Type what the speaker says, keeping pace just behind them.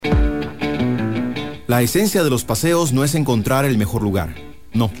La esencia de los paseos no es encontrar el mejor lugar.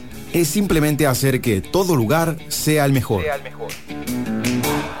 No, es simplemente hacer que todo lugar sea el mejor.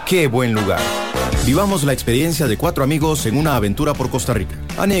 ¡Qué buen lugar! Vivamos la experiencia de 4 amigos en una aventura por Costa Rica.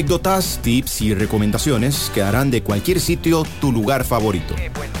 Anécdotas, tips y recomendaciones que harán de cualquier sitio tu lugar favorito.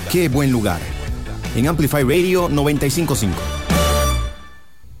 ¡Qué buen lugar! En Amplify Radio 95.5.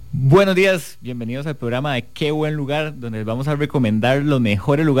 Buenos días, bienvenidos al programa de Qué buen lugar, donde les vamos a recomendar los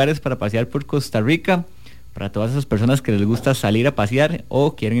mejores lugares para pasear por Costa Rica, para todas esas personas que les gusta salir a pasear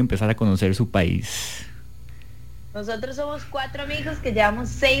o quieren empezar a conocer su país. Nosotros somos 4 amigos que llevamos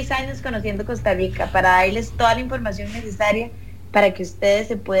 6 años conociendo Costa Rica para darles toda la información necesaria para que ustedes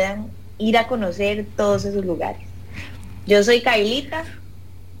se puedan ir a conocer todos esos lugares. Yo soy Kailita.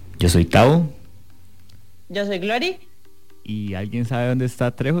 Yo soy Tao. Yo soy Glory. ¿Y alguien sabe dónde está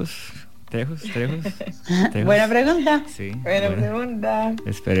Trejos? ¿Trejos? Buena pregunta. Sí, Buena pregunta.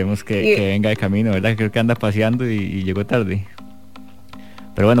 Esperemos que venga de camino, ¿verdad? Creo que anda paseando y llegó tarde.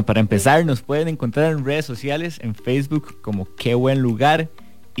 Pero bueno, para empezar, nos pueden encontrar en redes sociales, en Facebook como Qué Buen Lugar,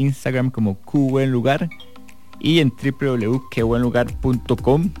 Instagram como Q Buen Lugar y en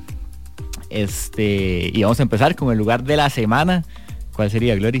www.quebuenlugar.com. Y vamos a empezar con el lugar de la semana. ¿Cuál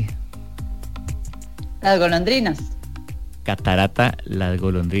sería, Glory? Las Golondrinas. Catarata, Las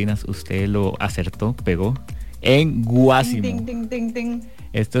Golondrinas. Usted lo acertó, pegó. En Guacimo. Ting, ting, ting, ting.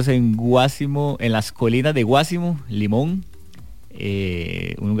 Esto es en Guacimo, en las colinas de Guacimo, Limón.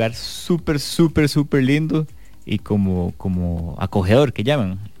 Un lugar súper lindo y como acogedor, que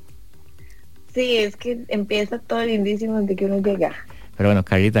llaman. Sí, es que empieza todo lindísimo desde que uno llega. Pero bueno,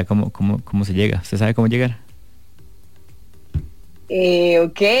 Carlita, ¿cómo se llega? ¿Usted sabe cómo llegar?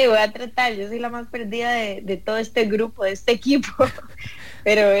 Ok, voy a tratar. Yo soy la más perdida de todo este grupo, de este equipo.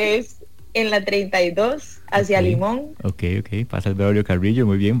 Pero es en la 32 hacia Okay. Limón. Ok, pasa el Braulio Carrillo,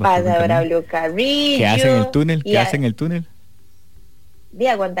 muy bien. Pasa Braulio Carrillo. ¿Qué hace en el túnel? ¿Qué hace en el túnel? De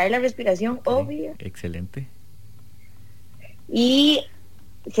aguantar la respiración, obvio. Excelente. Y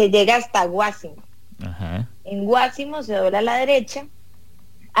se llega hasta Guacimo. Ajá. En Guacimo se dobla a la derecha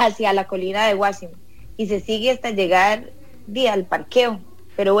hacia la colina de Guacimo y se sigue hasta llegar al parqueo.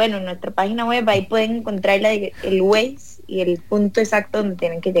 Pero bueno, en nuestra página web ahí pueden encontrar el Waze y el punto exacto donde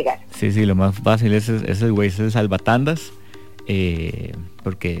tienen que llegar. Sí, lo más fácil es el Waze, es el salvatandas.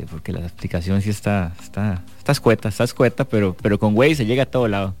 Porque la aplicación sí está escueta, pero con Waze se llega a todo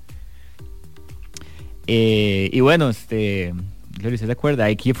lado. Y bueno, Gloria, ¿se acuerda?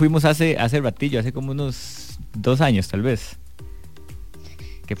 Aquí fuimos hace ratillo, hace como unos 2 años tal vez.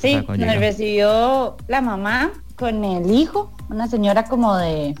 ¿Qué Sí, pasaba cuando nos llegó? recibió la mamá con el hijo, una señora como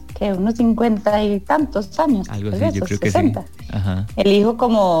de unos 50 y tantos años. Algo tal así, vez, yo o creo 60. que sí. Ajá. El hijo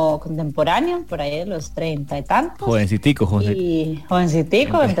como contemporáneo, por ahí de los 30 y tantos. Jovencitico, José. Y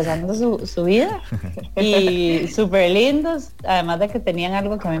jovencitico, empezando su vida. Y súper lindos, además de que tenían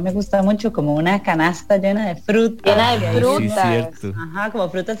algo que a mí me gusta mucho, como una canasta llena de frutas. Llena de frutas. Sí, cierto. Ajá, como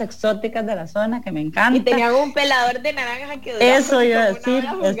frutas exóticas de la zona, que me encanta. Y tenían un pelador de naranja que duraba Eso iba a como una decir,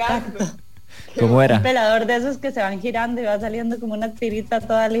 hora jugando. exacto. ¿Cómo era? Un pelador de esos que se van girando y va saliendo como una tirita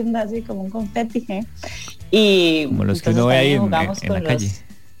toda linda, así como un confeti, ¿eh? Y Como los que uno ve ahí en la con calle.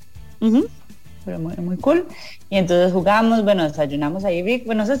 Ujú, pero muy cool. Y entonces jugamos, bueno, desayunamos ahí rico.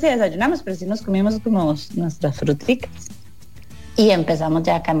 Bueno, no sé si desayunamos, pero sí nos comimos como nuestras fruticas. Y empezamos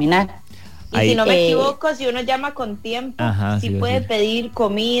ya a caminar. Y Ahí, si no me equivoco, si uno llama con tiempo, Ajá, sí sí, puede sí. pedir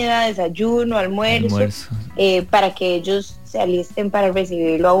comida, desayuno, almuerzo. Para que ellos se alisten para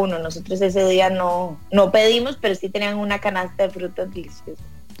recibirlo a uno. Nosotros ese día no pedimos, pero sí tenían una canasta de frutas deliciosas.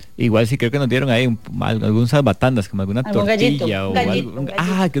 Igual sí creo que nos dieron ahí algún salvatandas, como alguna Algún tortilla gallito, o gallito, algo. un gallito.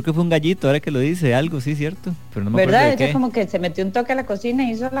 Ah, creo que fue un gallito, ahora que lo dice, algo, sí, cierto. Pero no me acuerdo ¿Verdad? de Ella qué. como que se metió un toque a la cocina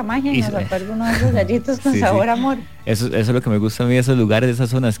y hizo la magia y Hizo- nos sacó algunos de esos gallitos con Sí, sabor sí. a amor. Eso es lo que me gusta a mí de esos lugares, de esas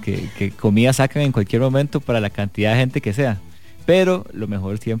zonas que comida sacan en cualquier momento para la cantidad de gente que sea. Pero lo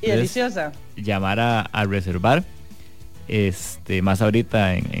mejor Y siempre es deliciosa. llamar a reservar, más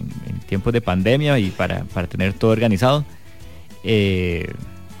ahorita en tiempos de pandemia y para tener todo organizado.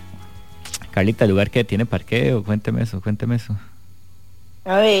 Carlita, el lugar que tiene parqueo, cuénteme eso.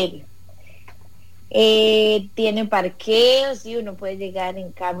 A ver, tiene parqueo, sí, uno puede llegar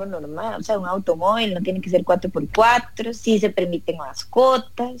en carro normal, o sea, un automóvil, no tiene que ser 4x4, sí se permiten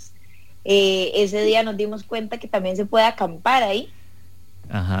mascotas. Ese día nos dimos cuenta que también se puede acampar ahí.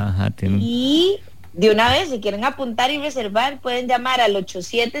 Ajá, tiene Y de una vez, si quieren apuntar y reservar, pueden llamar al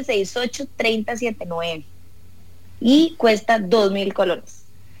 8768-3079 y cuesta 2,000 colones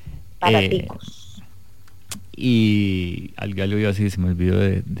para ticos. y algo iba así, se me olvidó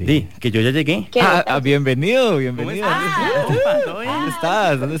de... Sí, que yo ya llegué. Bienvenido. ¿Cómo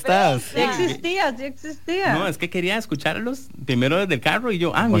estás? ¿Dónde estás? Sí existía. No, es que quería escucharlos primero desde el carro y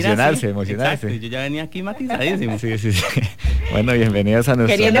yo, emocionarse. Exacto, yo ya venía aquí matizadísimo. Sí. Bueno, bienvenidos a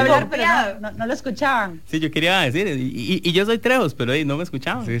nuestro... Queriendo hablar, pero no lo escuchaban. Sí, yo quería decir, y yo soy Trejos, pero no me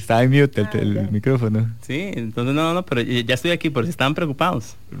escuchaban. Sí, estaba en mute el micrófono. Sí, entonces no, pero ya estoy aquí por si estaban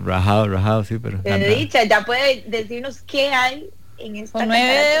preocupados. Rajado, sí, pero... De dicha, ya puede decirnos qué hay en esta Con 9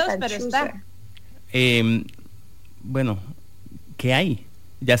 dedos, tan pero chusa. está. Bueno, ¿qué hay?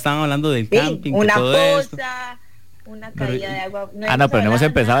 Ya estaban hablando del Sí, camping, una todo esto. poza, una caída de agua. pero no hemos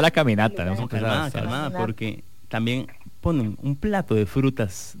empezado la caminata. No hemos Calmada, empezado. porque también ponen un plato de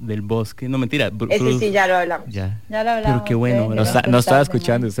frutas del bosque. No, mentira. Ese sí ya lo hablamos. Ya. Ya lo hablamos. Pero qué bueno, de- ¿verdad? No estaba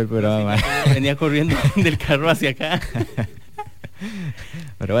escuchando usted el programa. Venía corriendo del carro hacia acá.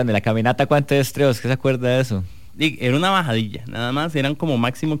 Pero bueno, la caminata, ¿cuánto es, Treos? ¿Qué se acuerda de eso? Y era una bajadilla, nada más, eran como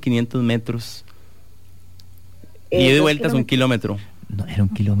máximo 500 metros. Y de 2 vueltas 1 kilómetro. No, era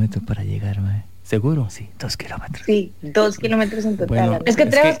 1 kilómetro para llegar, mae. ¿Seguro? Sí, 2 kilómetros. Sí, 2 kilómetros en total. Bueno, Es que Es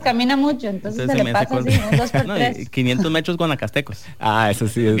Trejos que- camina mucho, entonces se me le hace pasa así, corto. un 2 por No, 3. 500 metros guanacastecos. Eso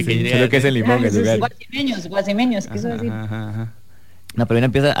sí, Que quería creo que es el decir. limón el lugar. Guasimeños, quiso decir. Ajá. No, pero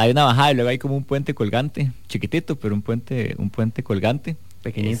hay una bajada y luego hay como un puente colgante, chiquitito, pero un puente colgante.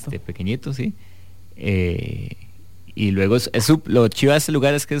 Pequeñito. Pequeñito, sí. Y luego lo chido de este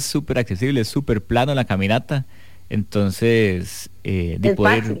lugar es que es súper accesible, es súper plano la caminata. Entonces, de Es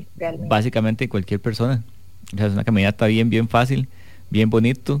poder fácil, realmente. básicamente cualquier persona. O sea, es una caminata bien fácil, bien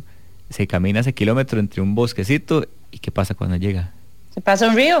bonito. Se camina ese kilómetro entre un bosquecito. ¿Y qué pasa cuando llega? Se pasa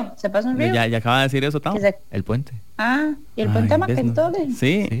un río. Ya acaba de decir eso, Tao. Que se- El puente. Y el puente Ay, Amaca ¿ves, y no? todo.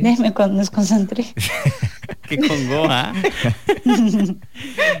 Sí, Déjeme cuando nos concentré. qué congoja.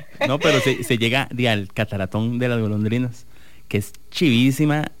 No, pero se llega al Cataratón de las Golondrinas, que es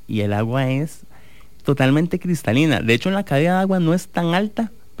chivísima y el agua es totalmente cristalina. De hecho, en la caída de agua no es tan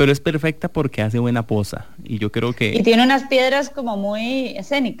alta, pero es perfecta porque hace buena poza. Y yo creo Y que... tiene unas piedras como muy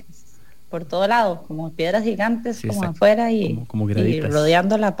escénicas por todo lado, como piedras gigantes Sí, como exacto. afuera y, Como y graditas.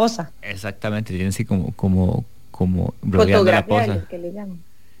 rodeando la poza. Exactamente, tiene así como rodeando la Fotografía, poza. que le llaman.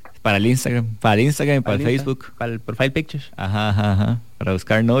 Para el Instagram y para el Facebook. Para el profile pictures. Ajá. Para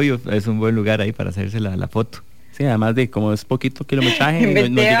buscar novio es un buen lugar ahí para hacerse la foto. Sí, además de como es poquito kilometraje, En vez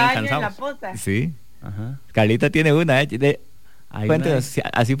no de llegan baño en la cansados. poza. Sí. Ajá. Carlita tiene una, Hay cuéntanos,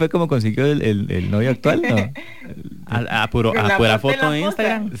 así fue como consiguió el novio actual, ¿no? a pura Con la foto foto en la de poza.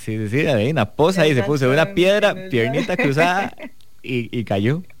 Instagram. Sí, ahí una poza y se puso una piedra, Exactamente. piernita cruzada y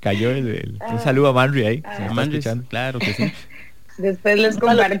cayó un saludo a Manri ahí, si me está Mandris, escuchando. claro que sí. Después les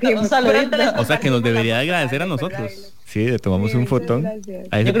compartimos. un saludito. Pronto les O sea que nos compartimos debería la de foto agradecer para a nosotros. recordarlo. Sí, le tomamos Sí, un muchas fotón. gracias.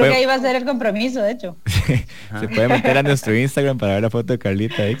 Ahí Yo se creo que puede, ahí va a ser el compromiso, de hecho. se puede meter a nuestro Instagram para ver la foto de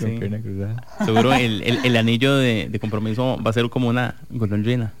Carlita ahí con Sí. pierna cruzada. Seguro el anillo de compromiso va a ser como una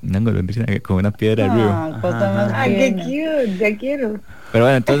golondrina. Una golondrina con una piedra del río. Cosa más Ah, qué tierna. cute, ya quiero. Pero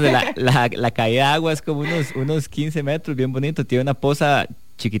bueno, entonces la caída de agua es como unos 15 metros, bien bonito. Tiene una poza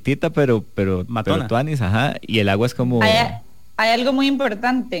chiquitita, pero Matona. tuanis, ajá. Y el agua es como... Hay algo muy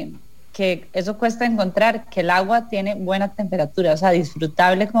importante, que eso cuesta encontrar, que el agua tiene buena temperatura, o sea,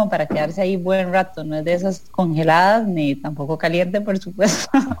 disfrutable como para quedarse ahí buen rato, no es de esas congeladas, ni tampoco caliente, por supuesto,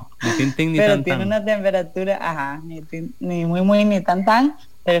 Ni tin, ni pero tan, tiene tan. una temperatura, ni muy, ni tan,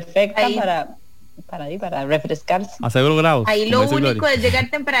 perfecta Ahí. para refrescarse. A 0 grados. Ahí como lo dice único Gloria. es llegar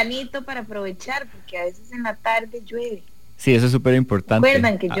tempranito para aprovechar, porque a veces en la tarde llueve. Sí, eso es súper importante.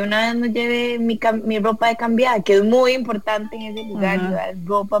 Recuerdan que yo una vez no llevé mi ropa de cambiar, que es muy importante en ese lugar, Ajá. llevar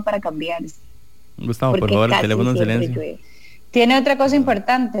ropa para cambiarse. Gustavo, por porque favor, el casi teléfono en siempre silencio. llueve. Tiene otra cosa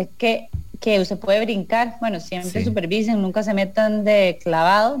importante, que se puede brincar, bueno, siempre Sí. supervisen, nunca se metan de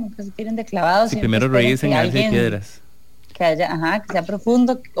clavado, nunca se tiren de clavado. Si siempre primero esperen revisen que a ver si hay alguien- piedras. que haya, que sea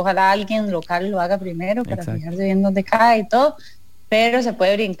profundo, que ojalá alguien local lo haga primero para Exacto. fijarse bien dónde cae y todo, pero se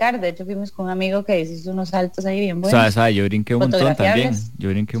puede brincar. De hecho fuimos con un amigo que hizo unos saltos ahí bien buenos. Sabe, yo brinqué un montón también. Fotografiables. Yo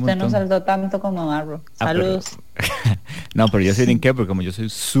brinqué un Usted no montón. saltó tanto como Marro. Ah, pero- Saludos. No, pero yo sí brinqué porque como yo soy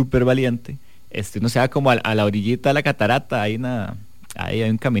súper valiente, uno se va como a la orillita de la catarata, ahí hay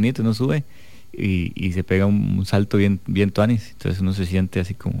un caminito, uno sube y se pega un salto bien tuanis. Entonces uno se siente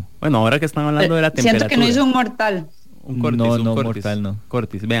así como... Bueno, ahora que están hablando de la temperatura. Siento que no hizo un mortal. Un cortis, No, un no, cortis. mortal no.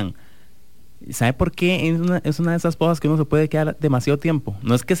 Cortis, vean. ¿Sabe por qué es una de esas pozas que uno se puede quedar demasiado tiempo?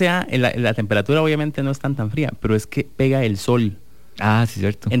 No es que sea, la temperatura obviamente no es tan fría, pero es que pega el sol. Ah, sí,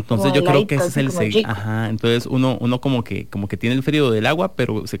 cierto. Entonces Como yo creo que heladito, ese es el así como rico. Ajá, entonces uno como que tiene el frío del agua,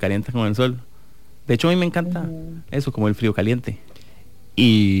 pero se calienta con el sol. De hecho a mí me encanta eso, como el frío caliente.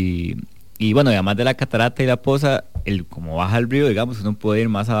 Y Y bueno, además de la catarata y la poza, como baja el río, digamos, uno puede ir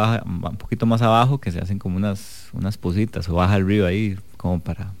más abajo, un poquito más abajo, que se hacen como unas pozitas, o baja el río ahí, como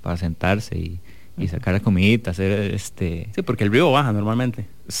para sentarse y sacar la comidita, hacer Sí, porque el río baja normalmente.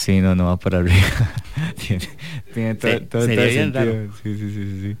 Sí, no va para arriba. tiene todo sería el bien sentido. raro.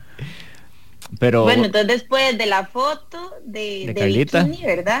 Sí. Pero bueno, entonces después de la foto de Carlita, bikini,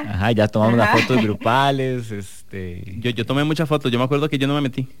 ¿verdad? Ajá, ya tomamos las Ajá. fotos grupales, Yo tomé muchas fotos, yo me acuerdo que yo no me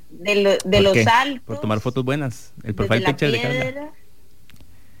metí De ¿Por los qué? saltos. por tomar fotos buenas. El desde profile la picture de Carla. piedra.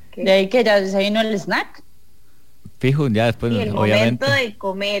 ¿Qué? De ahí que ya se vino el snack. fijo, ya después, Y el obviamente, momento de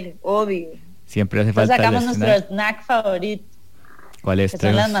comer, obvio. siempre hace Entonces falta sacamos el nuestro snack. snack favorito, ¿Cuál es? que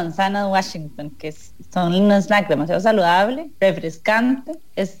son las Trejos? manzanas Washington, son un snack demasiado saludable, refrescante,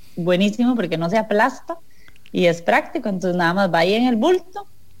 es buenísimo porque no se aplasta y es práctico, entonces nada más va ahí en el bulto.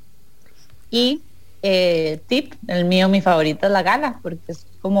 Y tip, mi favorito es la gala, porque es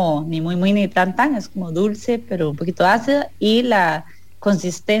como ni muy ni tan, es como dulce, pero un poquito ácida, y la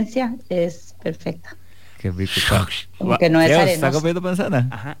consistencia es perfecta. Qué rico. Como que no es Trejos, arenoso. ¿está comiendo manzana?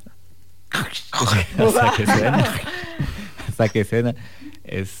 Ajá. Hasta que suena. Hasta que suena.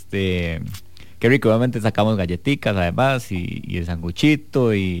 Qué rico, obviamente sacamos galletitas además y el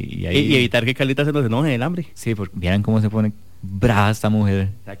sanguchito y ahí. Y evitar que Carlita se nos enoje del hambre. Sí, porque vieran cómo se pone brava esta mujer.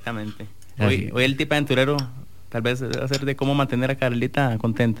 Exactamente. Así. Hoy el tipo aventurero tal vez va a ser de cómo mantener a Carlita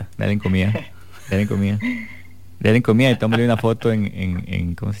contenta. Dale en comida. Dale en comida y tómale una foto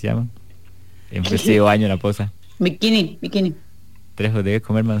en ¿cómo se llama? En festivo año la posa. Bikini. Trejo debe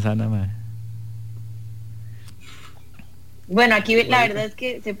comer manzana, madre. Bueno, aquí la verdad es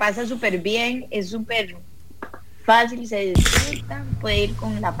que se pasa súper bien, es súper fácil, se disfruta, puede ir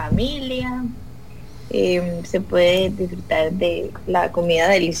con la familia, se puede disfrutar de la comida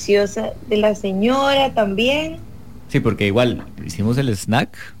deliciosa de la señora también. Sí, porque igual hicimos el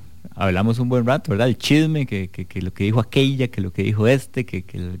snack, hablamos un buen rato, ¿verdad? El chisme, que lo que dijo aquella, que lo que dijo que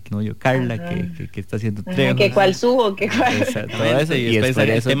el novio Carla, Ajá. que está haciendo Ajá, Trejo. que cuál subo, que cuál. Exacto, todo eso, Y y después después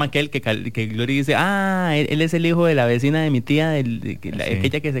de el eso, tema que Glory dice, él es el hijo de la vecina de mi tía, Sí.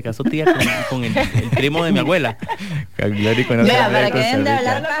 aquella que se casó tía con el primo de mi abuela. Glory conoce Vea, la para de que Costa dejen de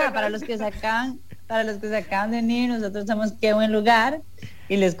Rica. hablar paja, para los que se acaban de unir, nosotros somos Qué Buen Lugar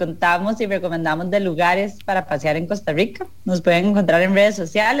y les contamos y recomendamos de lugares para pasear en Costa Rica. Nos pueden encontrar en redes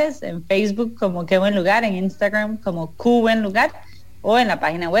sociales, en Facebook como Qué Buen Lugar, en Instagram como Q Buen Lugar o en la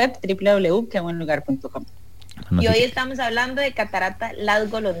página web www.quebuenlugar.com. No Y sé hoy qué- estamos hablando de Catarata Las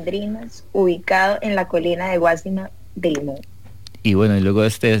Golondrinas, ubicado en la colina de Guacimo de Limón. Y bueno, y luego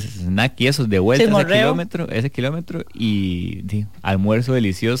snack y esos de vuelta Chismorreo. ese kilómetro y sí, almuerzo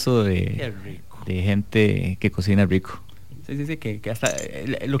delicioso Qué rico. de gente que cocina rico. Sí, que hasta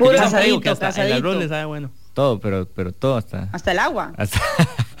lo que Puro yo siempre digo, que casadito, hasta el arroz casadito. le sabe bueno. Todo, pero todo Hasta el agua.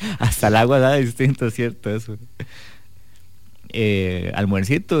 hasta el agua da distinto, cierto eso.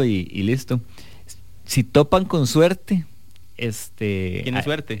 Almuercito y listo. Si topan con suerte, Tiene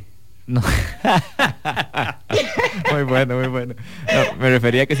suerte. No. Muy bueno. No, me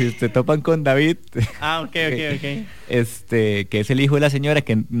refería que si se topan con David, Ok. que es el hijo de la señora,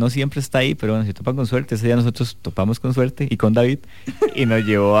 que no siempre está ahí, pero bueno, si topan con suerte, ese día nosotros topamos con suerte y con David, y nos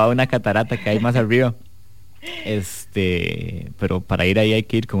llevó a una catarata que hay más arriba. Pero para ir ahí hay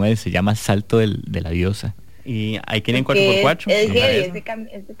que ir con él, se llama Salto de la Diosa. Y hay que ir en Porque 4x4. es ¿no? heavy Parece.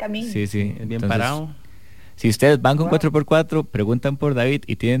 ese camino. Sí, Es bien entonces, parado. Si ustedes van con Wow. 4x4, preguntan por David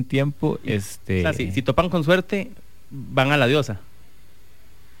y tienen tiempo, O sea, si topan con suerte, van a la diosa.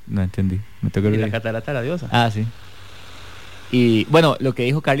 No entendí, me tocó Y la olvidar. catarata de la diosa. Ah, sí. Y bueno, lo que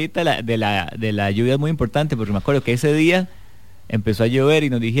dijo Carlita de la lluvia es muy importante, porque me acuerdo que ese día empezó a llover y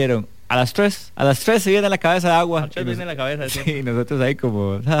nos dijeron, a las 3 se viene la cabeza de agua. Muchas Y viene la cabeza. ¿sí? sí, y nosotros ahí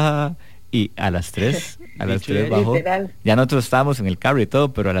como, "Ja, ja, ja". Y a las 3 Dicho bajó. literal. Ya nosotros estábamos en el carro y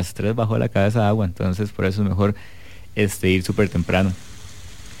todo, pero a las 3 bajó la cabeza de agua, entonces por eso es mejor ir súper temprano.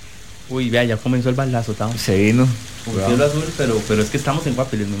 Uy, vea, ya comenzó el balazo, estamos. Se vino. Con cielo azul, pero es que estamos en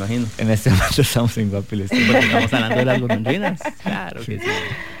Guapiles, me imagino. En este momento estamos en Guapiles. Porque estamos hablando de las golondrinas. Claro que sí.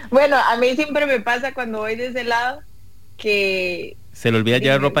 Bueno, a mí siempre me pasa cuando voy de ese lado que Se le olvida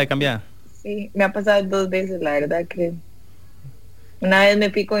llevar ropa de cambiada. sí, me ha pasado 2 veces, la verdad, creo. Una vez me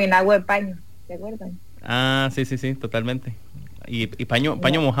pico en agua de paño, ¿se acuerdan? Ah, sí, totalmente. Y paño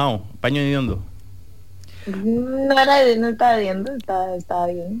mojado, paño hediondo. No estaba viendo, estaba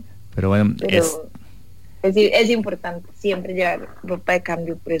bien. Pero bueno, Pero es importante siempre llevar ropa de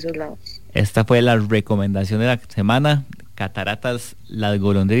cambio por esos lados. esta fue la recomendación de la semana. Cataratas Las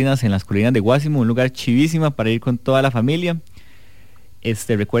Golondrinas en las colinas de Guacimo, un lugar chivísima para ir con toda la familia.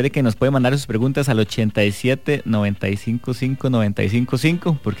 Recuerde que nos puede mandar sus preguntas al 87 95 5 95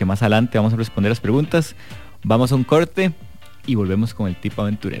 5, porque más adelante vamos a responder las preguntas. Vamos a un corte y volvemos con el tip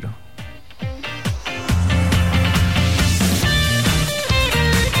aventurero.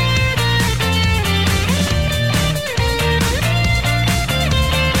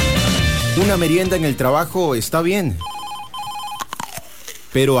 Una merienda en el trabajo está bien,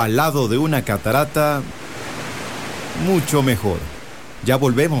 pero al lado de una catarata, mucho mejor. Ya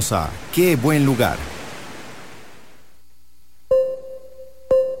volvemos a ¡Qué buen lugar!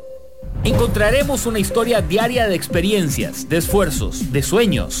 Encontraremos una historia diaria de experiencias, de esfuerzos, de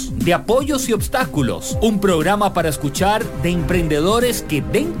sueños, de apoyos y obstáculos. Un programa para escuchar de emprendedores que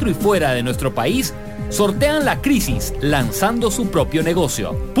dentro y fuera de nuestro país sortean la crisis lanzando su propio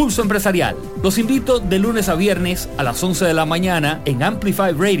negocio. Pulso Empresarial. Los invito de lunes a viernes a las 11 de la mañana en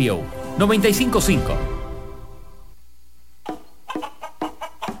Amplify Radio 95.5.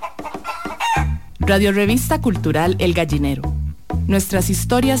 Radio Revista Cultural El Gallinero. Nuestras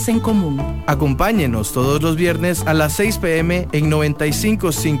historias en común. Acompáñenos todos los viernes a las 6 p.m. en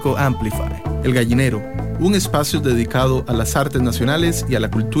 95.5 Amplify. El Gallinero, un espacio dedicado a las artes nacionales y a la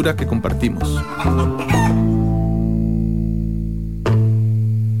cultura que compartimos.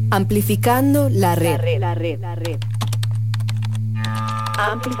 Amplificando la red.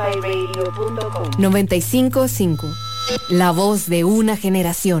 Amplifyradio.com 95.5. La voz de una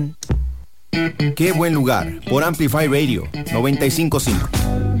generación. ¡Qué buen lugar! Por Amplify Radio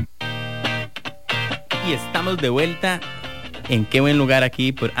 95.5. Y estamos de vuelta en Qué buen lugar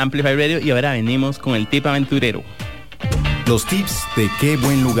aquí por Amplify Radio y ahora venimos con el tip aventurero. Los tips de Qué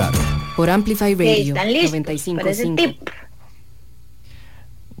buen lugar. Por Amplify Radio ¿Están listos para ese 95.5. tip?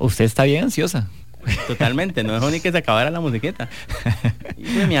 Usted está bien ansiosa. Totalmente, no dejó ni que se acabara la musiqueta.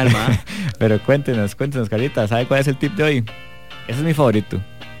 Hijo de mi alma. Pero cuéntenos, Carlita, ¿sabe cuál es el tip de hoy? Ese es mi favorito.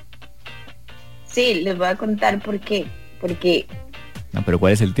 Sí, les voy a contar por qué. Porque No, pero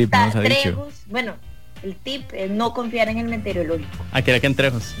 ¿cuál es el tip? No nos ha dicho. Trejos, bueno, el tip es no confiar en el meteorológico. ¿A qué era que en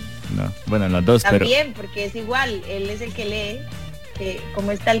Trejos? No, bueno, en los dos, También, porque es igual, él es el que lee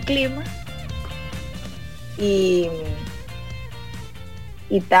cómo está el clima. Y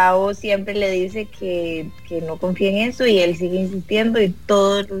Tao siempre le dice que no confía en eso y él sigue insistiendo y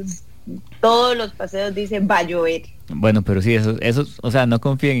todos los paseos dicen va a llover. Bueno, pero sí, eso, o sea, no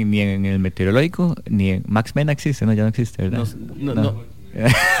confíen ni en el meteorológico, ni en Max Mena existe, no, ya no existe, ¿verdad? No.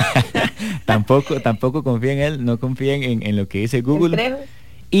 tampoco confíen en él, no confíen en lo que dice Google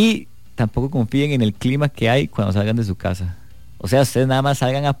y tampoco confíen en el clima que hay cuando salgan de su casa. O sea, ustedes nada más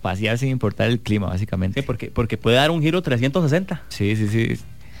salgan a pasear sin importar el clima, básicamente. Sí, porque puede dar un giro 360. Sí.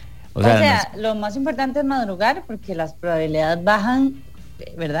 O sea, lo más importante es madrugar porque las probabilidades bajan,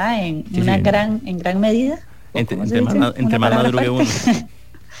 ¿verdad? En gran medida. Entre más madrugue uno.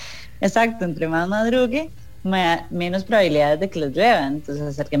 Exacto, entre más madrugue, menos probabilidades de que les llueva. Entonces,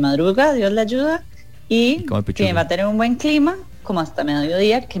 hasta que madruga, Dios le ayuda y que va a tener un buen clima, como hasta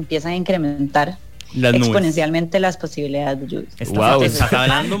mediodía, que empiezan a incrementar las exponencialmente las posibilidades de lluvia. Estás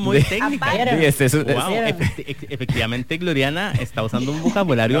hablando muy técnica. Efectivamente, Gloriana está usando un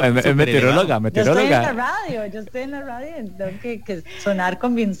vocabulario meteoróloga. Yo estoy en la radio y tengo que sonar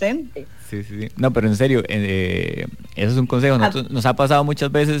convincente. Sí. No, pero en serio, eso es un consejo. Nos ha pasado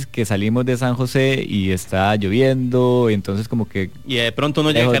muchas veces que salimos de San José y está lloviendo, y entonces como que... Y de pronto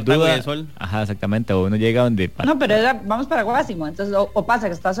uno llega a Cartago y el sol. Ajá, exactamente, o uno llega donde... No, pero vamos para Guacimo, entonces o pasa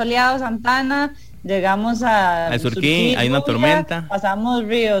que está soleado Santana, llegamos al Surquín, hay una tormenta. Pasamos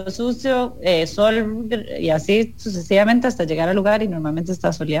Río Sucio, Sol, y así sucesivamente hasta llegar al lugar y normalmente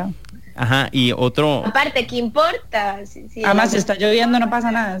está soleado. Ajá, y otro... Aparte, ¿qué importa? Además, si está lloviendo no pasa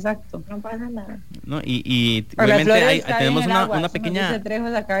nada, exacto. No pasa nada. No, y obviamente tenemos una pequeña...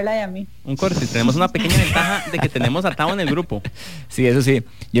 Un corte, tenemos una pequeña ventaja de que tenemos a Tao en el grupo. Sí, eso sí.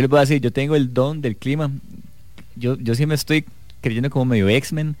 Yo les voy a decir, yo tengo el don del clima. Yo sí me estoy creyendo como medio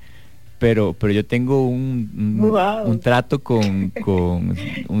X-Men, pero yo tengo un trato con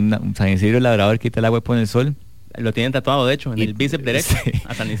un San Isidro Labrador que quita el agua y pone el sol. Lo tienen tatuado, de hecho, en el bíceps derecho,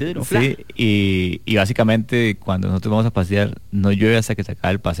 a San Isidro. Sí, y básicamente cuando nosotros vamos a pasear, no llueve hasta que se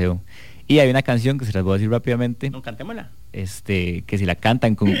acaba el paseo. Y hay una canción que se las voy a decir rápidamente. No, cantémosla. Que si la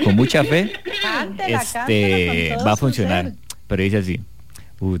cantan con mucha fe, va a funcionar. Pero dice así.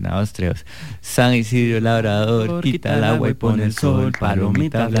 1, 2, 3. San Isidro Labrador, quita el agua y pone el sol,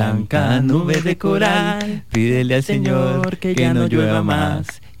 palomita blanca, nubes de coral, pídele al Señor que ya no llueva más.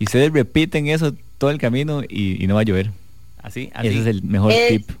 Y ustedes repiten eso todo el camino y no va a llover. Así. Ese es el mejor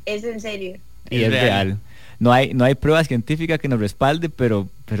tip. Es en serio. Y es real. no hay prueba científica que nos respalde, pero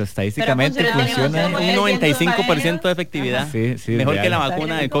estadísticamente Pero funciona. Un 95% de efectividad. Sí, sí, Mejor real. que la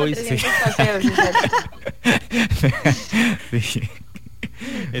vacuna de COVID. Sí. Sí.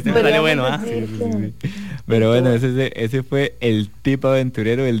 Este me salió bueno, ¿ah? Sí. Pero bueno, ese fue el tip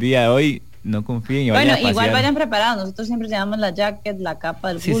aventurero del día de hoy. No confíen y vayan a Bueno, igual pasear. vayan preparados. Nosotros siempre llevamos la jacket, la capa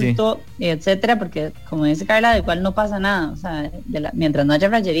del Sí, bulto, etcétera, porque como dice Carla, igual no pasa nada. O sea, mientras no haya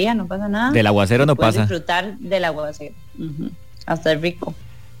rayería, no pasa nada. Del aguacero no Puedes pasa. disfrutar del aguacero. Hasta el rico.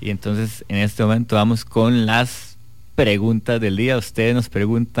 Y entonces en este momento vamos con las preguntas del día. Ustedes nos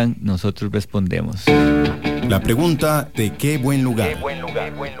preguntan, nosotros respondemos. La pregunta de qué buen lugar.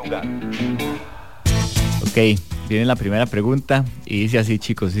 Ok, viene la primera pregunta y dice así,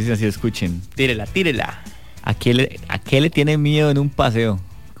 chicos, dice así, escuchen. Tírela. ¿A qué le tiene miedo en un paseo?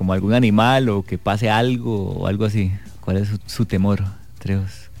 ¿Como algún animal o que pase algo o algo así? ¿Cuál es su temor,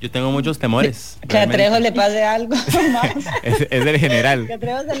 Trejos? Yo tengo muchos temores. Que a Trejo le pase algo más. Es el general. Que a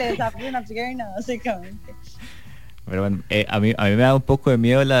Trejo se le desafíe una pierna, básicamente. Pero bueno, a mí me da un poco de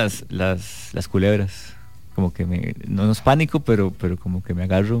miedo las culebras. Como que no es pánico, pero como que me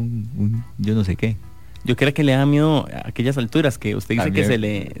agarro un yo no sé qué. Yo creo que le da miedo a aquellas alturas que usted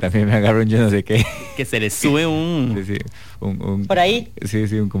dice También me agarro un yo no sé qué. que se le sube un Sí, por ahí. Sí,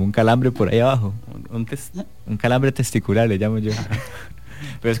 como un calambre por ahí abajo. un Un calambre testicular le llamo yo.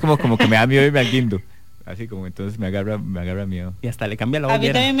 Pero es como que me da miedo y me guindo. Así como entonces me agarra miedo. y hasta le cambia la A mí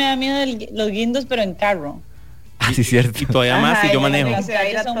bollera. también me da miedo los guindos, pero en carro. Ah, sí, cierto. Y todavía más si yo manejo. Las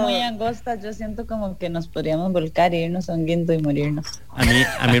calles son muy angostas, yo siento como que nos podríamos volcar, irnos a un guindo y morirnos.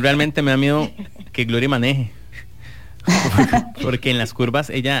 A mí realmente me da miedo que Gloria maneje. Porque en las curvas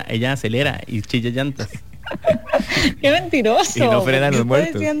ella acelera y chilla llantas. Qué mentiroso. Y no frenan los ¿Por qué muertos.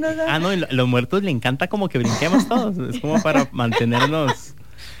 estoy diciendo eso? Ah, no, y los muertos le encanta como que brinquemos todos. Es como para mantenernos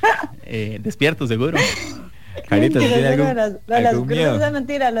despiertos, seguro. Carita, ¿sí tiene Mentiroso, lo de las algún curvas miedo? es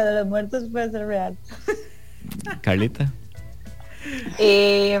mentira, lo de los muertos puede ser real. Carlita.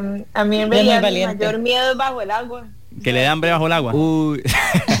 A mí en muy realidad mi valiente. mayor miedo es bajo el agua. Que le da hambre bajo el agua. Uy.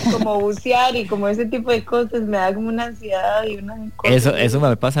 Como bucear y como ese tipo de cosas, me da como una ansiedad y una cosa. Eso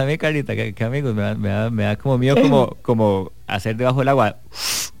me pasa a mí, Carlita, que amigos, me da como miedo como hacer debajo del agua,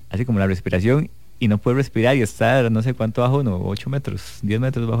 así como la respiración, y no puedo respirar y estar no sé cuánto bajo, 8 metros, 10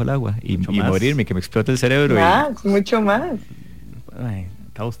 metros bajo el agua, y morirme, que me explote el cerebro. Más, mucho más. Ay,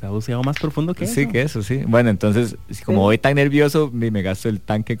 usted ha buceado más profundo que Sí, eso. que eso, sí. Bueno, entonces, como voy tan nervioso, me gasto el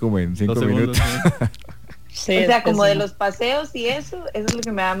tanque como en 5 2 minutos. segundos, Sí, O sea, es que como sí. de los paseos y eso es lo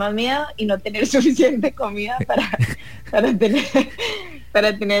que me da más miedo, y no tener suficiente comida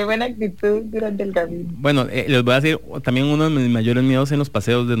para tener buena actitud durante el camino. Bueno, les voy a decir también uno de mis mayores miedos en los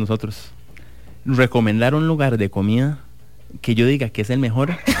paseos de nosotros. Recomendar un lugar de comida que yo diga que es el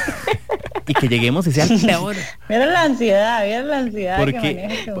mejor y que lleguemos y sea el peor. Mira la ansiedad ¿Por que qué?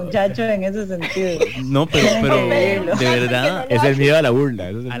 maneja este muchacho en ese sentido. No, pero de verdad, Es el miedo a la burla.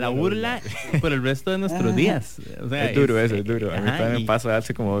 eso es el a la miedo burla por el resto de nuestros días. O sea, Es duro eso, es duro. A mí ajá, también me y pasó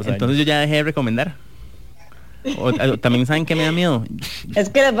hace como 2 años. entonces yo ya dejé de recomendar. También saben que me da miedo. Es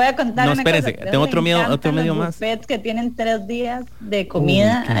que les voy a contar No, una espérese, cosa. tengo otro Me miedo, encantan otro medio los más. buffets que tienen 3 días de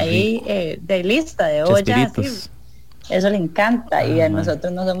comida qué ahí de lista, de olla, así. Chespiritos. Eso le encanta y a man.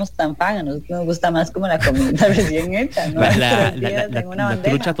 nosotros no somos tan fan, a nosotros nos gusta más como la comida recién hecha, ¿no? La 3 días en una la bandeja.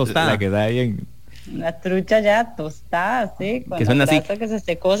 trucha tostada. La que da ahí en... La trucha ya tostada, sí, con Que la suena así. grasa que se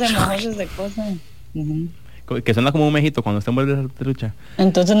secó, se mojó, se secó. Ujú. Que suena como un mejito cuando usted envuelve esa trucha.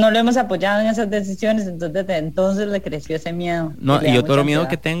 Entonces no lo hemos apoyado en esas decisiones, entonces desde entonces le creció ese miedo. No, Le da y otro mucha miedo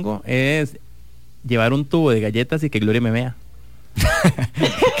que ansiedad. tengo es llevar un tubo de galletas y que Gloria me vea.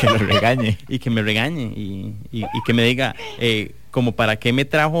 que lo regañe. Y que me regañe y que me diga como para qué me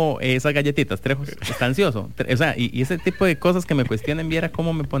trajo esas galletitas, Trejos, está ansioso. O sea, y ese tipo de cosas que me cuestionen, viera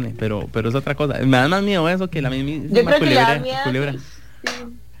cómo me pone, pero es otra cosa. Me da más miedo eso que la misma Yo creo que le da culebra. miedo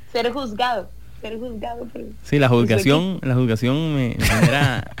ser juzgado por... Sí, la juzgación me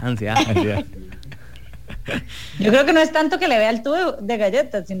genera ansiedad. Yo creo que no es tanto que le vea el tubo de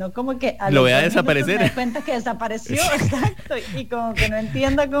galletas, sino como que a Lo los vea 2 minutos desaparecer. me doy cuenta que desapareció, exacto, y como que no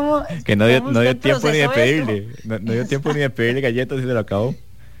entienda cómo Que no dio cómo usted tiempo ni de procesó pedirle. No dio tiempo ni de pedirle galletas y se lo acabó.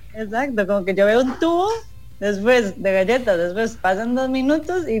 eso. Exacto, como que yo veo un tubo después de galletas, después pasan 2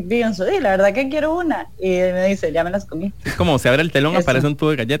 minutos y pienso, sí, la verdad que quiero una, y me dice, ya me las comí. Es como se abre el telón, Eso. aparece un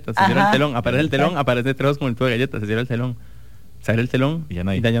tubo de galletas. Se cierra el Ajá. telón, aparece el telón, Exacto. aparece Trejos con el tubo de galletas. Se cierra el telón. Se abre el telón Y ya no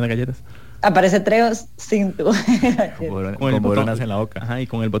hay. y ya no hay galletas. Aparece Treos sin tubo de galletas. Con el boronas botón en la boca. Ajá, y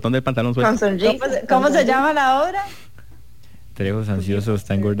con el botón del pantalón Con suelto. sonrisa. ¿Cómo se llama la obra? Trejos ansiosos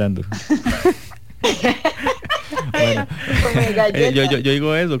está engordando. Bueno, yo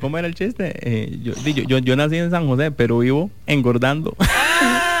digo eso, ¿cómo era el chiste? Yo nací en San José, pero vivo engordando.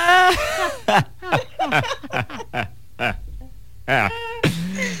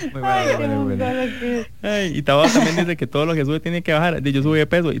 Muy bueno. Ay, y Tabao también dice que todo lo que sube tiene que bajar. Yo subí de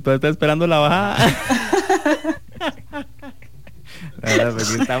peso y todo está esperando la bajada.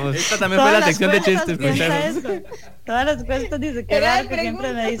 Esta también fue la sección de chistes. Todas las cuestas dice que raro que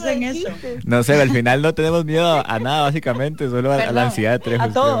siempre me dicen eso. No sé, al final no tenemos miedo a nada, básicamente, solo a la ansiedad de Trejos.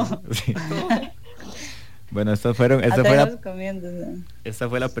 A todo. Sí. Bueno, esta fue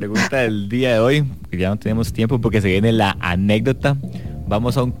la pregunta del día de hoy. Ya no tenemos tiempo porque se viene la anécdota.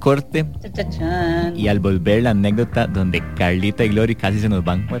 Vamos a un corte. Y al volver la anécdota donde Carlita y Glory casi se nos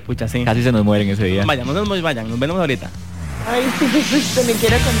van. Pucha, sí. Casi se nos mueren ese día. Vayan, nos vemos ahorita. Ay, sí, qué susto, me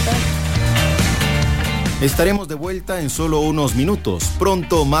quiero contar. Estaremos de vuelta en solo unos minutos.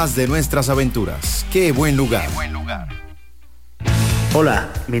 Pronto más de nuestras aventuras. ¡Qué buen lugar! Hola,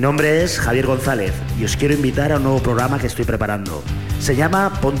 mi nombre es Javier González y os quiero invitar a un nuevo programa que estoy preparando. Se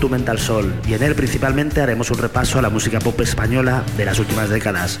llama Pon tu mente al sol y en él principalmente haremos un repaso a la música pop española de las últimas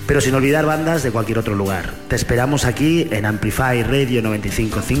décadas, pero sin olvidar bandas de cualquier otro lugar. Te esperamos aquí en Amplify Radio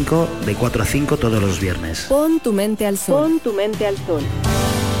 95.5 de 4 a 5 todos los viernes. Pon tu mente al sol. Pon tu mente al sol.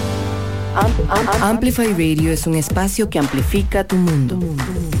 Amplify Radio es un espacio que amplifica tu mundo.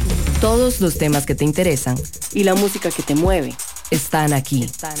 Todos los temas que te interesan Y la música que te mueve están aquí.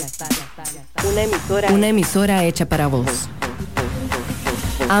 Una emisora hecha para vos.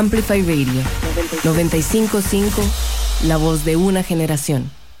 Amplify Radio 95.5, la voz de una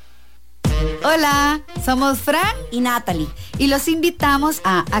generación. Hola, somos Fran y Natalie y los invitamos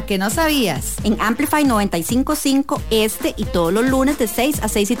a que no sabías en Amplify 95.5 y todos los lunes de 6 a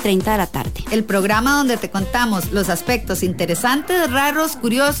 6:30 de la tarde. El programa donde te contamos los aspectos interesantes, raros,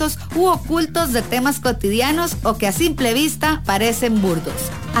 curiosos u ocultos de temas cotidianos o que a simple vista parecen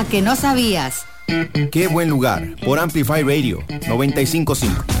burdos. A que no sabías. ¡Qué buen lugar! Por Amplify Radio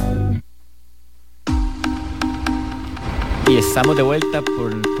 95.5. Y estamos de vuelta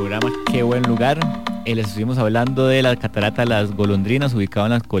por el programa Qué buen lugar. Les estuvimos hablando de la Catarata de las Golondrinas, ubicado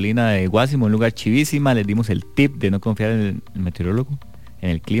en la colina de Guacimo, un lugar chivísima. Les dimos el tip de no confiar en el meteorólogo, en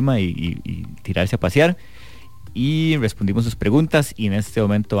el clima y tirarse a pasear. Y respondimos sus preguntas y en este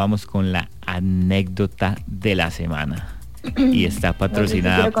momento vamos con la anécdota de la semana. Y está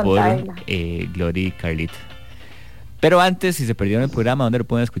patrocinada por Glory y Carlita. Pero antes, si se perdieron el programa, ¿dónde lo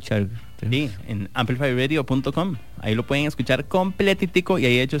pueden escuchar? Sí, en amplifyradio.com. Ahí lo pueden escuchar completitico y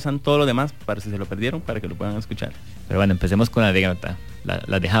ahí de hecho están todos los demás para si se lo perdieron, para que lo puedan escuchar. Pero bueno, empecemos con la anécdota.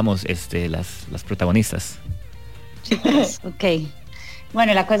 Las dejamos las protagonistas. Ok.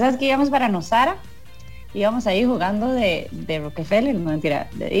 Bueno, la cosa es que íbamos para Nosara. Íbamos ahí jugando de Rockefeller, no mentira,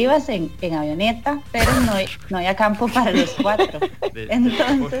 ibas en avioneta, pero no había campo para los 4.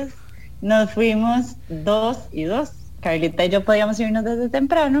 Entonces nos fuimos 2 y 2. Carlita y yo podíamos irnos desde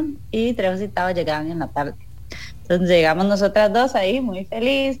temprano y Trejos y Taba llegaban en la tarde. Entonces llegamos nosotras dos ahí muy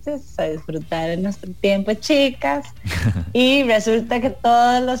felices a disfrutar de nuestro tiempo, chicas. Y resulta que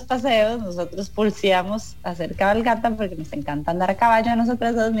todos los paseos nosotros pulseamos a hacer cabalgata porque nos encanta andar a caballo a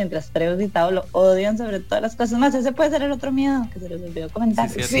nosotras dos, mientras Trejos y Taba lo odian sobre todas las cosas más. Ese puede ser el otro miedo que se les olvidó comentar.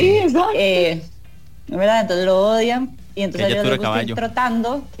 Sí, exacto. ¿Verdad? Entonces lo odian y entonces ellos les gusta ir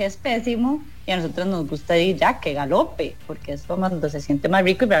trotando, que es pésimo, y a nosotros nos gusta ir ya que galope, porque es cuando se siente más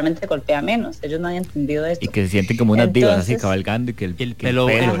rico y realmente golpea menos. Ellos no habían entendido esto. Y que se sienten como unas divas así cabalgando y que el pelo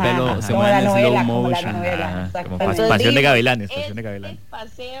se mueve en slow motion. Como pasión de gavilanes,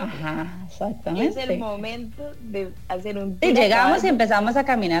 paseo. Exactamente. Es el momento de hacer un y llegamos y empezamos a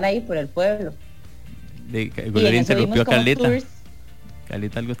caminar ahí por el pueblo. Gloria interrumpió a Carlita.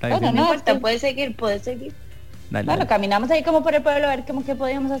 Carlita algo está diciendo. No importa, puedes seguir. Bueno, caminamos ahí como por el pueblo a ver qué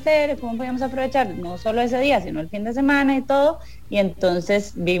podíamos hacer, cómo podíamos aprovechar, no solo ese día, sino el fin de semana y todo. Y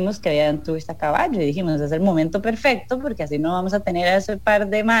entonces vimos que había un turista a caballo y dijimos, es el momento perfecto porque así no vamos a tener a ese par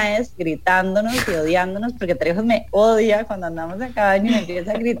de maes gritándonos y odiándonos, porque Trejos me odia cuando andamos a caballo y me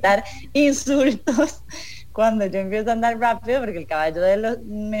empieza a gritar insultos cuando yo empiezo a andar rápido, porque el caballo de él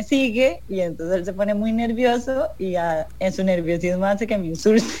me sigue y entonces él se pone muy nervioso y en su nerviosismo hace que me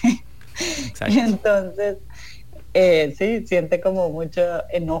insulte. Exacto. Y entonces sí, siente como mucho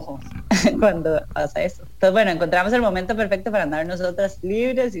enojo cuando pasa eso. Entonces bueno, encontramos el momento perfecto para andar nosotras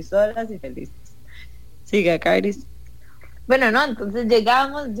libres y solas y felices. Sigue, Caris. Bueno, no, entonces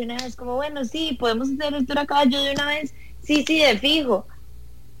llegamos de una vez como, bueno, sí, podemos hacer el tour a caballo de una vez. Sí, de fijo.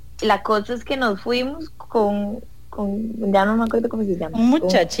 La cosa es que nos fuimos con ya no me acuerdo cómo se llama. Un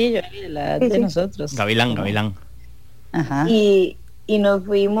muchachillo de nosotros. Gavilán. Ajá. Y y nos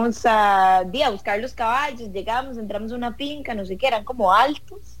fuimos a buscar los caballos, llegamos, entramos a una finca, no sé qué, eran como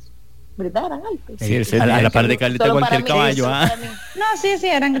altos, ¿verdad? Eran altos. Sí, a la par de Carlita cualquier caballo, No, sí,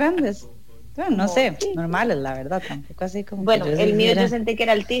 eran grandes. Bueno, no sé, normales, la verdad, tampoco así como... Bueno, el mío yo sentí que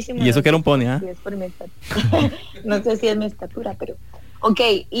era altísimo. Y eso que era un pony, ¿ah? No sé si es mi estatura, pero... Ok,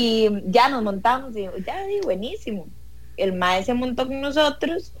 y ya nos montamos y ya, buenísimo. El mae se montó con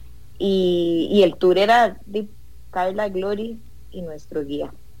nosotros y el tour era de Carla, Glory y nuestro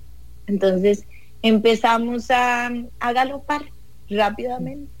guía. Entonces empezamos a galopar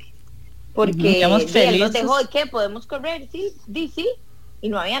rápidamente porque él nos dejó, ¿qué? ¿Podemos correr? Sí, y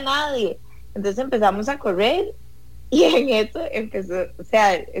no había nadie. Entonces empezamos a correr y en eso empezó, o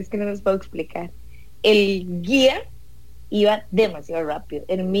sea, es que no les puedo explicar. El guía iba demasiado rápido.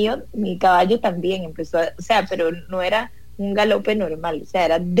 El mío, mi caballo también empezó, o sea, pero no era un galope normal, o sea,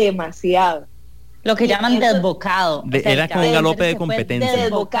 era demasiado. Lo que llaman desbocado. Era como un galope de competencia.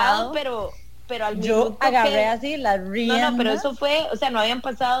 Desbocado, pero al mismo yo agarré así la rienda. No, pero eso fue, o sea, no habían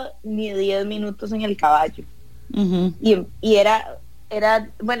pasado ni 10 minutos en el caballo. Y era,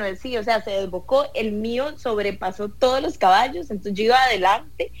 bueno, sí, o sea, se desbocó, el mío sobrepasó todos los caballos, entonces yo iba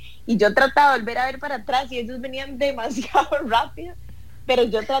adelante y yo trataba de volver a ver para atrás y ellos venían demasiado rápido, pero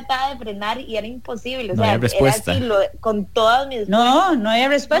yo trataba de frenar y era imposible, o sea, había respuesta. Era así, con todas mis... No había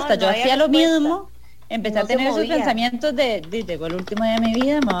respuesta, yo hacía lo mismo, empecé a No tener esos pensamientos de llegó el último día de mi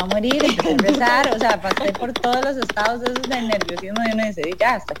vida, me voy a morir, empecé a rezar, o sea, pasé por todos los estados esos de nerviosismo y uno dice,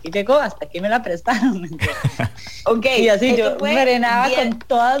 ya, hasta aquí llegó, hasta aquí me la prestaron. Okay, y así yo frenaba con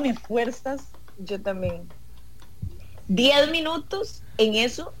todas mis fuerzas. Yo también. 10 minutos en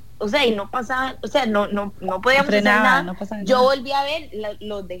eso, o sea, y no pasaba, o sea, no podíamos frenaba, hacer nada. No pasaba yo nada. Volví a ver,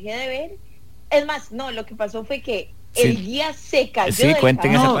 los dejé de ver. Es más, no, lo que pasó fue que el guía se cayó. Sí,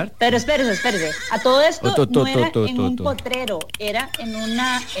 cuenten esa parte. Pero espérese. A todo esto no era en un potrero, era en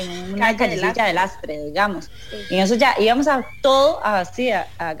una callecita de lastre, digamos. Y en eso ya íbamos a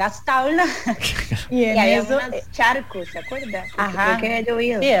gas tabla. y había unos charcos, ¿se acuerda? Ajá. Creo que había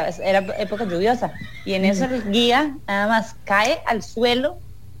llovido. Sí, era época lluviosa. Y en eso el guía nada más cae al suelo,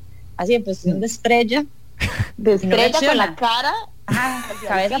 así en posición de estrella. De estrella con la cara. Ajá,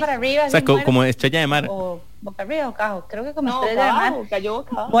 cabeza para arriba. O sea, como estrella de mar. O boca arriba, boca abajo. Creo que como no, estrella de mar. Cayó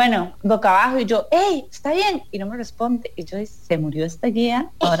boca abajo. Bueno, boca abajo. Y yo, ¡ey! ¿Está bien? Y no me responde. Y yo, se murió esta guía.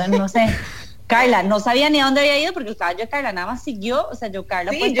 Ahora no sé. Carla, no sabía ni a dónde había ido porque el caballo de Carla nada más siguió. O sea,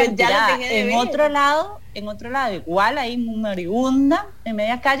 Carla fue tirada en otro lado, igual ahí moribunda, en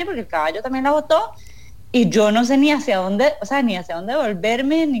media calle, porque el caballo también la botó. Y yo no sé ni hacia dónde, o sea, ni hacia dónde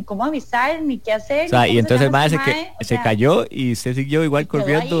volverme, ni cómo avisar, ni qué hacer. O sea, y entonces el mae se cayó y se siguió igual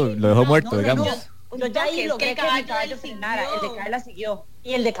corriendo, lo dejó muerto, digamos. Yo ya ahí logré que mi caballo frenara, el de Carla siguió.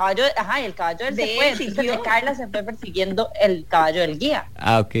 Y el de caballo, y el caballo del se fue, entonces el de Carla se fue persiguiendo el caballo del guía.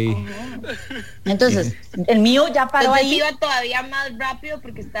 Ok. Entonces, el mío ya paró ahí. Iba todavía más rápido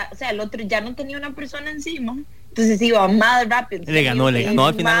porque el otro ya no tenía una persona encima. Entonces iba más rápido. Le ganó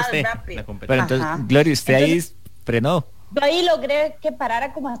al final usted la competencia. Pero entonces, Gloria, usted ahí frenó. Yo ahí logré que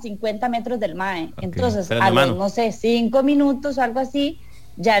parara como a 50 metros del mae. Okay. Entonces, a los, no sé, 5 minutos o algo así,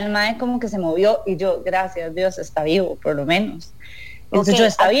 ya el mae como que se movió y yo, gracias a Dios, está vivo, por lo menos. Entonces yo,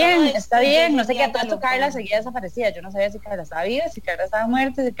 está bien, no sé qué, a todo esto Carla seguía desaparecida, yo no sabía si Carla estaba viva, si Carla estaba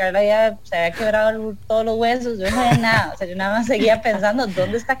muerta, si Carla ya se había quebrado todos los huesos, yo no sabía nada, o sea, yo nada más seguía pensando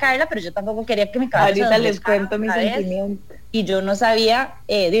dónde está Carla, pero yo tampoco quería que mi caballo ahorita les cuento mis sentimientos. Y yo no sabía,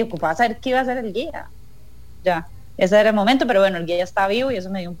 ocupaba saber qué iba a hacer el guía, ya, ese era el momento, pero bueno, el guía ya estaba vivo y eso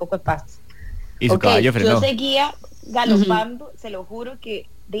me dio un poco de paz. Y su caballo frenó. Yo seguía galopando, se lo juro que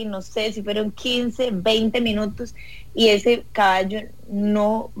no sé si fueron 15, 20 minutos y ese caballo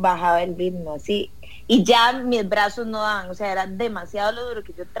no bajaba el ritmo así y ya mis brazos no daban, o sea, era demasiado lo duro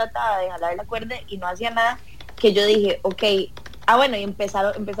que yo trataba de jalar la cuerda y no hacía nada, que yo dije, ok, bueno, y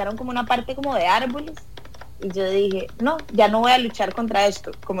empezaron como una parte como de árboles y yo dije, no, ya no voy a luchar contra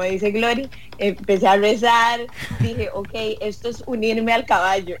esto, como dice Glory, empecé a rezar, dije, ok, esto es unirme al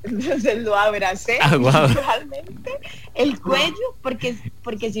caballo, entonces lo abracé realmente el cuello,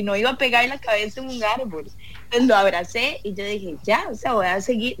 porque si no iba a pegar la cabeza en un árbol, entonces lo abracé y yo dije, ya, o sea, voy a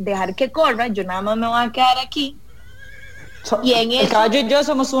seguir, dejar que corra, yo nada más me voy a quedar aquí. Y en el caballo y yo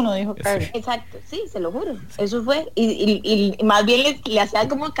somos uno, dijo Carla. Exacto, sí, se lo juro, eso fue, y más bien le hacía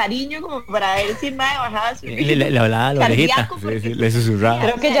como cariño como para ver si más bajaba su le hablaba a la orejita, le susurraba.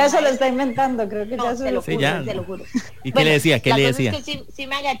 Creo que ya eso lo está inventando, creo que ya se lo juro, se lo juro. ¿Y qué le decía? ¿Qué le decía? Es que sí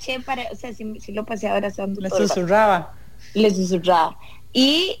me agaché para, o sea, sí lo pasé abrazando. Le susurraba.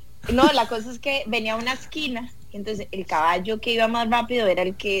 Y no, la cosa es que venía a una esquina, entonces el caballo que iba más rápido era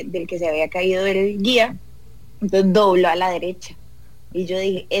del que se había caído el guía. Entonces dobló a la derecha Y yo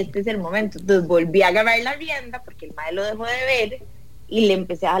dije, este es el momento. Entonces volví a agarrar la rienda porque el mae lo dejó de ver y le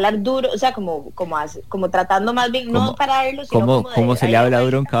empecé a jalar duro, o sea, como tratando más bien, no pararlo, sino ¿Cómo se le habla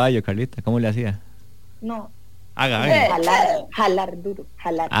duro a un caballo, Carlita? ¿Cómo le hacía? No. Haga. Jalar duro,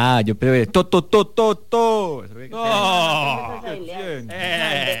 jalar. Ah, yo prevé. To.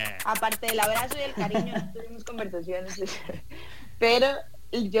 Aparte del abrazo y el cariño, no tuvimos conversaciones. Pero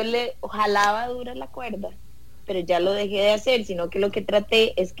yo le jalaba duro la cuerda, pero ya lo dejé de hacer, sino que lo que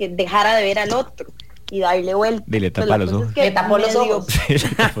traté es que dejara de ver al otro y darle vuelta. Y le tapó los ojos. Le tapó los ojos.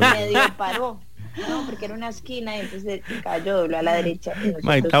 Medio paró. No, porque era una esquina y entonces el caballo dobló a la derecha.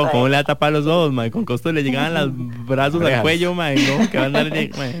 Mae, ¿cómo le va a tapar los ojos, mae? Con costo le llegaban los brazos al cuello, mae, ¿no? Que van a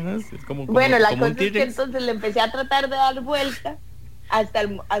darle, mae, es como bueno, la como cosa es que entonces le empecé a tratar de dar vuelta hasta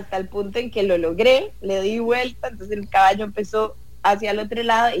el punto en que lo logré, le di vuelta, entonces el caballo empezó hacia el otro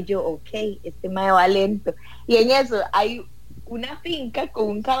lado y yo, ok, este mae va lento. Y en eso hay una finca con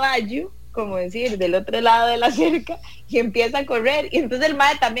un caballo, como decir, del otro lado de la cerca, y empieza a correr, y entonces el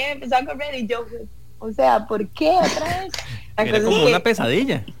mae también empezó a correr, y yo, o sea, ¿por qué otra vez? Era como una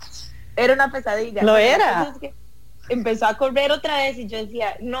pesadilla. Era una pesadilla. Lo era. Es que empezó a correr otra vez, y yo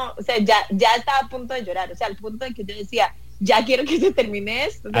decía, no, o sea, ya estaba a punto de llorar, o sea, al punto de que yo decía, ya quiero que se termine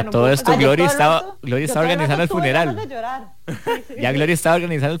esto. O sea, a todo esto, Gloria estaba organizando el funeral. Ya Gloria estaba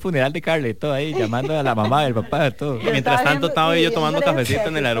organizando el funeral de Carla y todo ahí, llamando a la mamá, al papá, de todo. Mientras tanto estaba yo tomando cafecito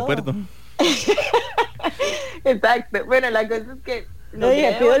en el aeropuerto. Exacto. Bueno, la cosa es que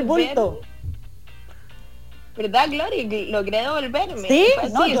le pido el bulto. ¿Verdad, Gloria? Logré devolverme. Sí,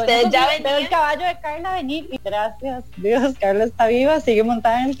 no, yo ustedes ya ven el caballo de Carla venir y gracias Dios, Carla está viva, sigue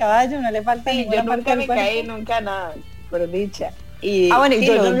montada en el caballo, no le falta ninguna parte nunca del me caí, nunca nada, por dicha. Y bueno, y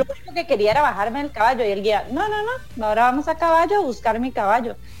yo lo único que quería era bajarme del caballo y el guía, no, ahora vamos a caballo a buscar mi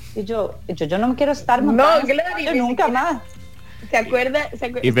caballo. Y yo no me quiero estar montada en Gloria, caballo nunca más. ¿Se acuerda?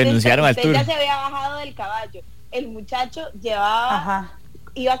 Y renunciaron al tour. Ya se había bajado del caballo. El muchacho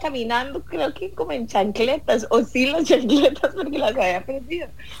iba caminando, creo que como en chancletas, o sí las chancletas porque las había perdido.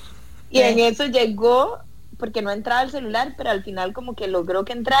 Y en eso llegó, porque no entraba el celular, pero al final como que logró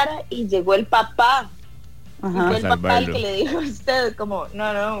que entrara y llegó el papá. Y fue el papá el que le dijo a usted, como,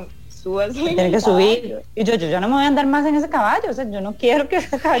 no, súbase. Tiene que subir. Y yo no me voy a andar más en ese caballo, o sea, yo no quiero que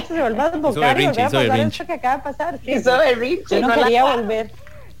ese caballo se vuelva a desbocar y volver a pasar esto que acaba de pasar. Yo no quería volver.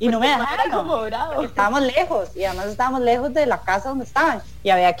 Y no me dejaron, estábamos lejos, y además estábamos lejos de la casa donde estaban,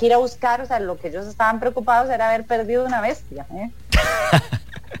 y había que ir a buscar, o sea, lo que ellos estaban preocupados era haber perdido una bestia,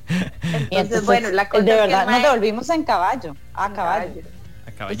 Entonces, bueno, la cosa de verdad nos devolvimos en caballo, a caballo.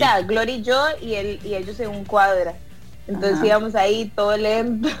 O sea, Gloria y yo, y ellos en un cuadra. Entonces íbamos ahí todo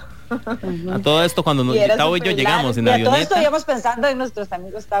lento. A todo esto cuando Tavo y yo llegamos en avioneta. A todo esto íbamos pensando en nuestros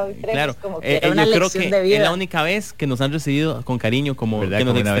amigos Tavo y Treves, claro, como que era una yo creo lección que de vida. es la única vez que nos han recibido con cariño, como ¿verdad? que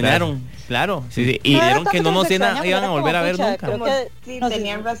nos Como extrañaron, claro, sí. Y dijeron que no nos iban a volver a ver nunca. Sí,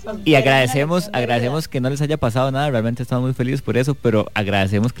 tenían razón. Y agradecemos que no les haya pasado nada, realmente estamos muy felices por eso, pero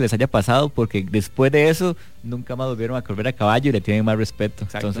agradecemos que les haya pasado porque después de eso nunca más volvieron a correr a caballo y le tienen más respeto.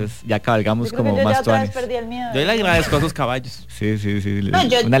 Exacto. Entonces ya cabalgamos como más tuanes. Yo le agradezco a esos caballos. Sí, no,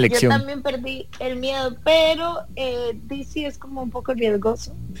 una lección. Yo también perdí el miedo, pero sí es como un poco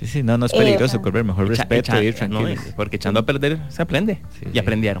riesgoso. Sí, no es peligroso correr, mejor respeto, ir tranquilo. Porque echando a perder se aprende. Y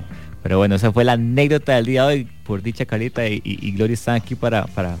aprendieron. Pero bueno, esa fue la anécdota del día de hoy. Por dicha, Carlita y Gloria están aquí para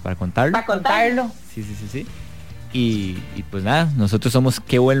contarlo. Para contarlo. Sí. Y pues nada, nosotros somos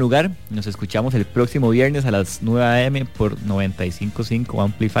Qué Buen Lugar. Nos escuchamos el próximo viernes a las 9 a.m. por 95.5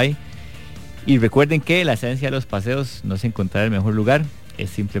 Amplify. Y recuerden que la esencia de los paseos no es encontrar el mejor lugar, es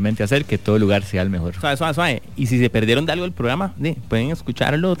simplemente hacer que todo lugar sea el mejor. Suave. Y si se perdieron de algo del programa, pueden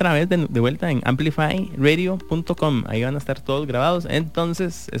escucharlo otra vez de vuelta en amplifyradio.com. Ahí van a estar todos grabados.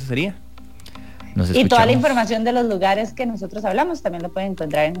 Entonces, eso sería. Y toda la información de los lugares que nosotros hablamos también lo pueden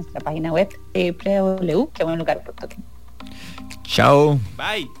encontrar en nuestra página web www.quebuenlugar.com. Chao.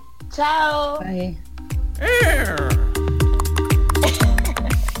 Bye. Chao. Bye.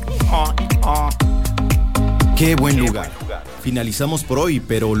 Qué buen lugar. Finalizamos por hoy,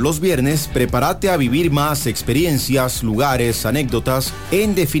 pero los viernes prepárate a vivir más experiencias, lugares, anécdotas,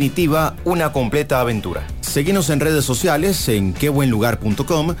 en definitiva, una completa aventura. Seguinos en redes sociales en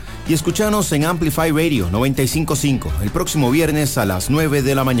quebuenlugar.com y escuchanos en Amplify Radio 95.5 el próximo viernes a las 9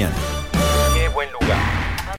 de la mañana.